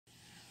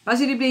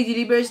Positive Day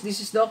Delivers,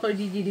 this is Dr.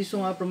 Gigi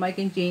Sunga from I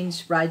Can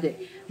Change Project.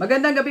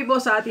 Magandang gabi po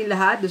sa ating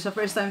lahat. Doon sa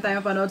first time tayo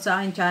mapanood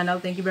sa aking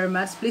channel, thank you very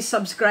much. Please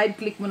subscribe,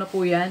 click mo na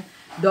po yan,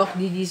 Doc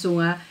Gigi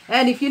Sunga.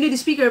 And if you need a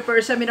speaker for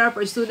a seminar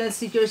for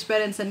students, teachers,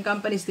 parents, and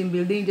companies team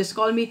building, just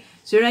call me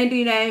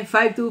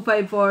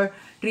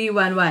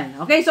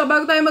 0939-5254-311. Okay, so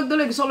bago tayo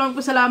magtuloy, gusto ko lang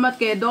po salamat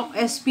kay Doc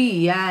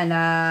SP, yan,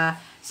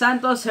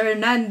 Santos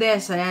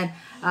Hernandez, ayan,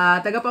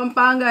 taga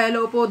Pampanga,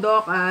 hello po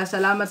Doc,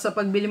 salamat sa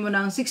pagbili mo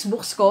ng 6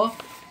 books ko.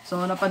 So,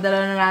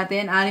 napadala na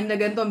natin. 6 na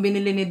ganito ang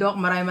binili ni Doc.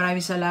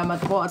 Maraming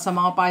salamat po. At sa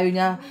mga payo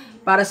niya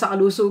para sa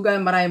kalusugan,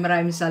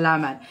 maraming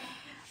salamat.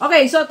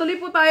 Okay, so tuloy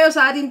po tayo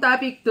sa ating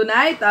topic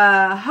tonight.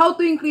 How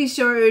to increase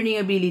your earning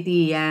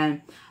ability.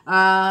 Yan.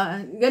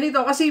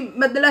 Ganito, kasi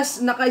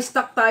madalas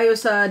naka-stuck tayo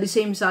sa the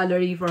same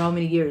salary for how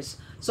many years.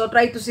 So,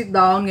 try to sit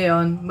down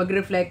ngayon.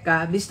 Mag-reflect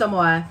ka. Lista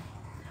mo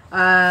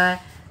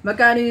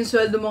magkano yung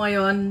sweldo mo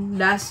ngayon,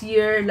 last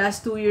year,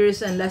 last 2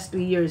 years, and last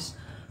 3 years.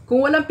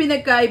 Kung walang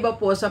pinagkaiba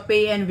po sa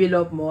pay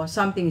envelope mo,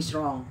 something's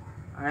wrong.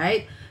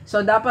 Alright?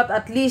 So, dapat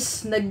at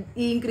least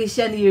nag-i-increase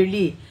yan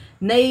yearly.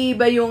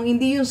 Naiba yung,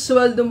 hindi yung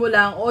sweldo mo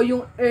lang o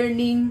yung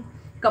earning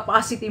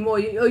capacity mo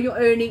o yung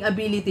earning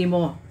ability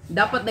mo.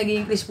 Dapat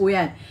nag-i-increase po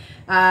yan.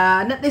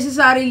 Not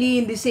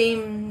necessarily in the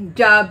same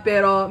job,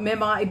 pero may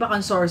mga iba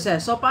kang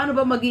sources. So, paano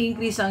ba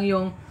mag-i-increase ang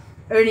yung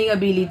earning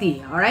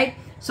ability? Alright?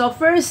 So,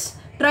 first,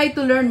 try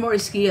to learn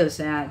more skills.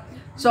 Ayan.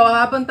 So,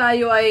 habang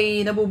tayo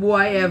ay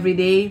nabubuhay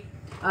everyday,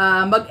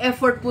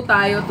 mag-effort po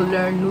tayo to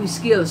learn new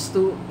skills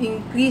to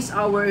increase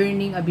our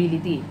earning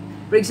ability.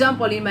 For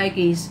example, in my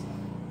case,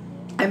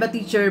 I'm a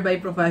teacher by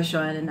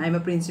profession and I'm a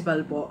principal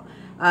po.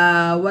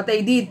 What I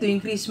did to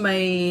increase my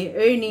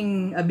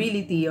earning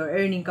ability or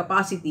earning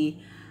capacity,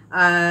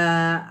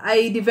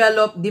 I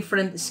developed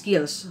different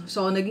skills.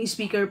 So, naging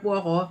speaker po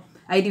ako.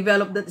 I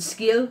developed that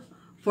skill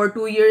for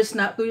 2 years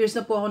na. 2 years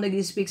na po ako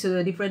nag-speak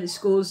sa different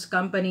schools,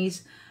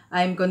 companies.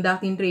 I'm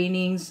conducting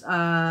trainings,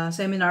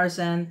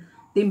 seminars, and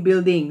team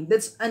building.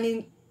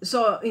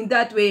 So in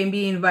that way, I'm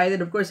being invited.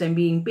 Of course, I'm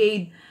being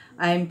paid.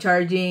 I'm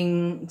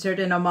charging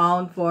certain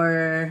amount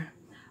for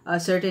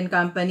a certain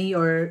company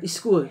or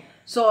school.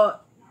 So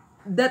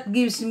that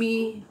gives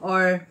me,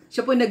 or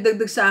siya po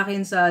nagdagdag sa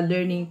akin sa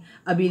learning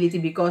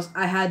ability because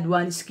I had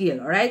one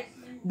skill. Alright?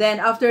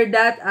 Then after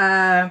that,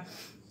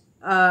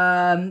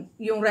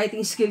 yung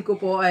writing skill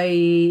ko po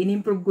ay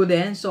in-improve ko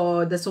din.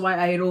 So that's why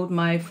I wrote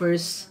my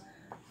first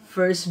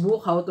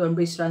book, How to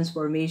Embrace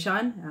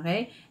Transformation.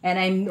 Okay? And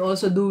I'm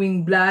also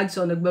doing vlogs.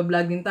 So,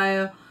 nagba-vlog din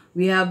tayo.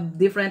 We have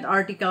different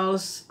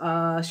articles,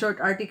 short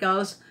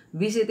articles.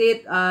 Visit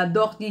it,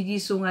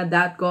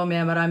 docgigisunga.com.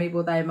 Marami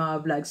po tayo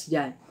mga vlogs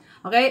dyan.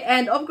 Okay?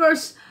 And of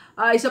course,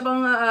 isa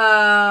pang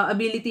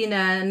ability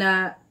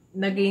na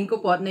naging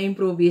ko po at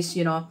na-improve is,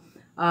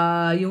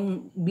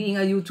 yung being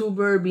a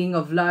YouTuber, being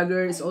a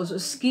vlogger is also a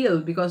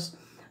skill because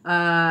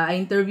I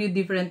interview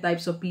different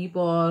types of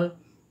people.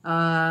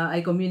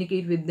 I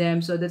communicate with them.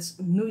 So, that's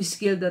new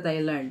skill that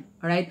I learned.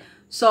 Alright?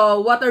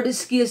 So, what are the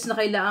skills na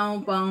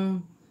kailangan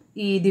pang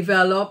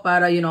i-develop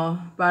para,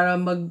 para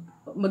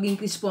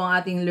mag-increase po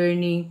ang ating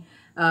learning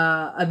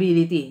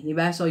ability.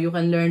 Diba? So, you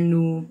can learn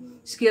new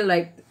skill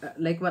like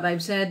what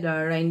I've said,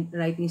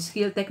 writing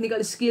skill,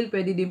 technical skill,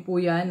 pwede din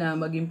po yan na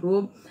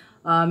mag-improve.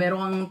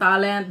 Meron kang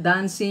talent,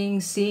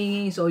 dancing,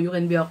 singing, so you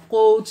can be a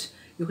coach,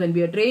 you can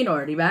be a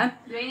trainer, di ba?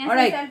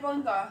 Alright.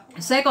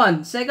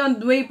 Second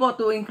way po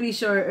to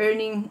increase your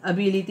earning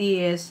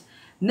ability is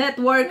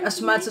network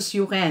as much as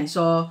you can.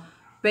 So,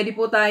 pwede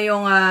po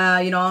tayong,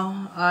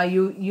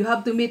 you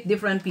have to meet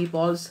different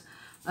people.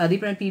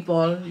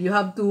 You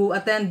have to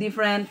attend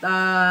different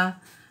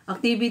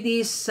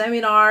activities,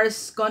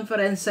 seminars,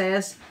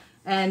 conferences,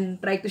 and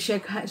try to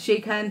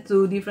shake hand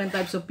to different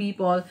types of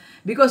people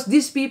because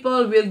these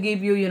people will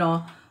give you,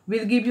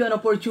 will give you an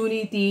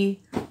opportunity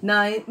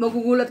na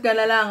magugulat ka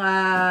na lang,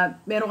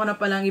 meron ka na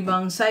palang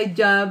ibang side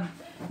job,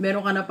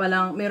 meron na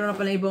palang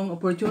ibang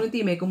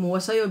opportunity, may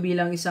kumuha sa'yo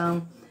bilang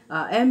isang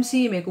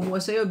MC, may kumuha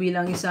sa'yo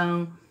bilang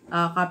isang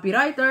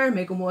copywriter,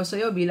 may kumuha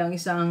sa'yo bilang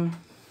isang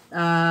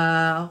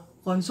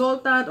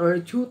consultant or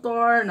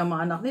tutor ng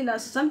mga anak nila,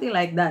 something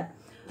like that.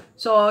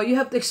 So, you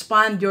have to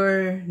expand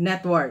your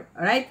network,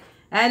 alright?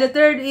 And the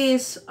third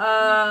is,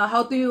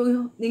 how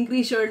to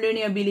increase your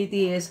learning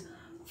ability is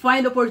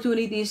find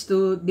opportunities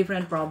to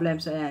different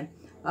problems. Ayan.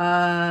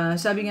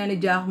 Sabi nga ni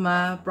Jack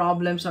Ma,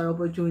 problems are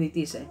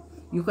opportunities.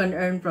 You can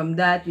earn from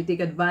that. You take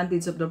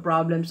advantage of the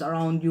problems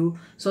around you.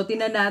 So,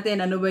 tinan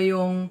natin ano ba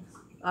yung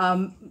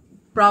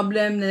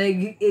problem na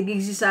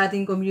exist sa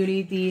ating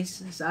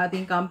communities, sa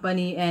ating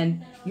company,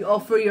 and you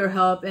offer your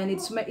help. And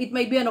it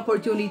might be an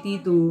opportunity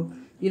to,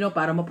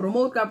 para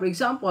ma-promote ka. For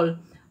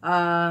example,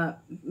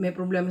 may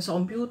problema sa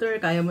computer,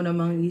 kaya mo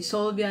namang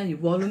i-solve yan,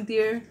 you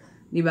volunteer,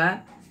 di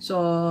ba? So,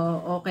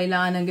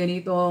 kailangan ng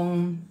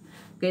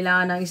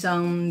kailangan ng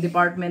isang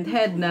department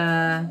head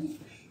na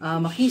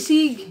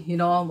makisig,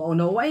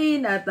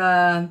 maunawain, at,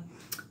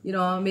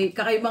 may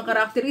kakaibang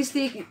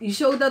characteristic, you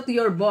show that to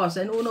your boss,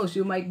 and who knows,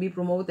 you might be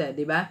promoted,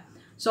 di ba?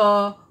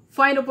 So,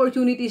 find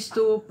opportunities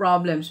to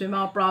problems. May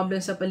mga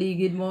problems sa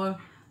paligid mo,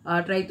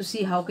 try to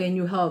see how can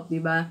you help,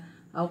 di ba?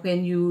 How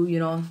can you, you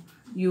know,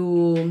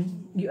 you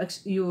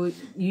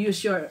use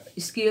your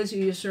skills,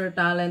 you use your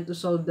talent to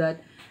solve that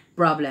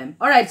problem.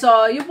 Alright,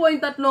 so yun po yung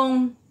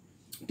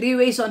 3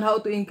 ways on how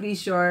to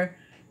increase your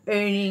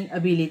earning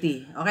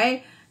ability.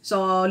 Okay?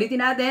 So,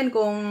 ulitin natin,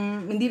 kung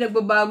hindi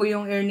nagbabago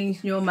yung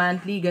earnings nyo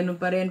monthly, ganun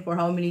pa rin for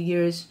how many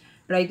years,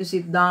 try to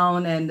sit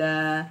down and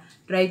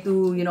try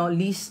to, you know,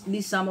 list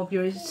some of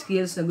your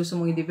skills na gusto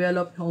mong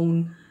i-develop,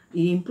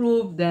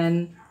 i-improve,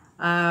 then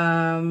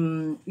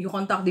you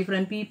contact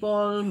different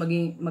people,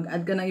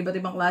 mag-add ka ng iba't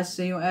ibang klase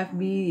sa yung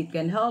FB, it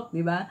can help,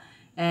 di ba?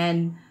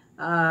 And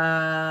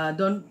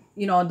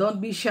don't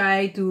be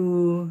shy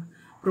to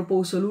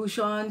propose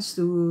solutions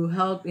to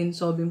help in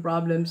solving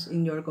problems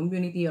in your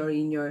community or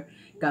in your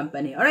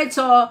company. Alright,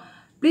 so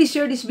please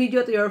share this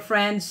video to your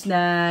friends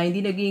na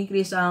hindi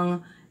nag-increase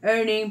ang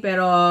earning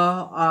pero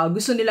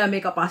gusto nila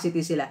may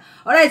capacity sila.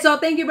 Alright, so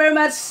thank you very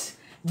much,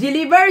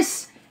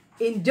 G-Livers!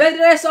 Enjoy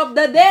the rest of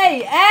the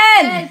day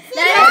and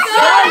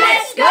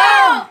let's go!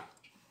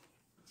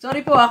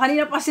 Sorry po,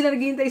 kanina pa sila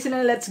naghihintay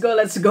sila let's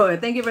go.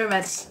 Thank you very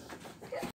much.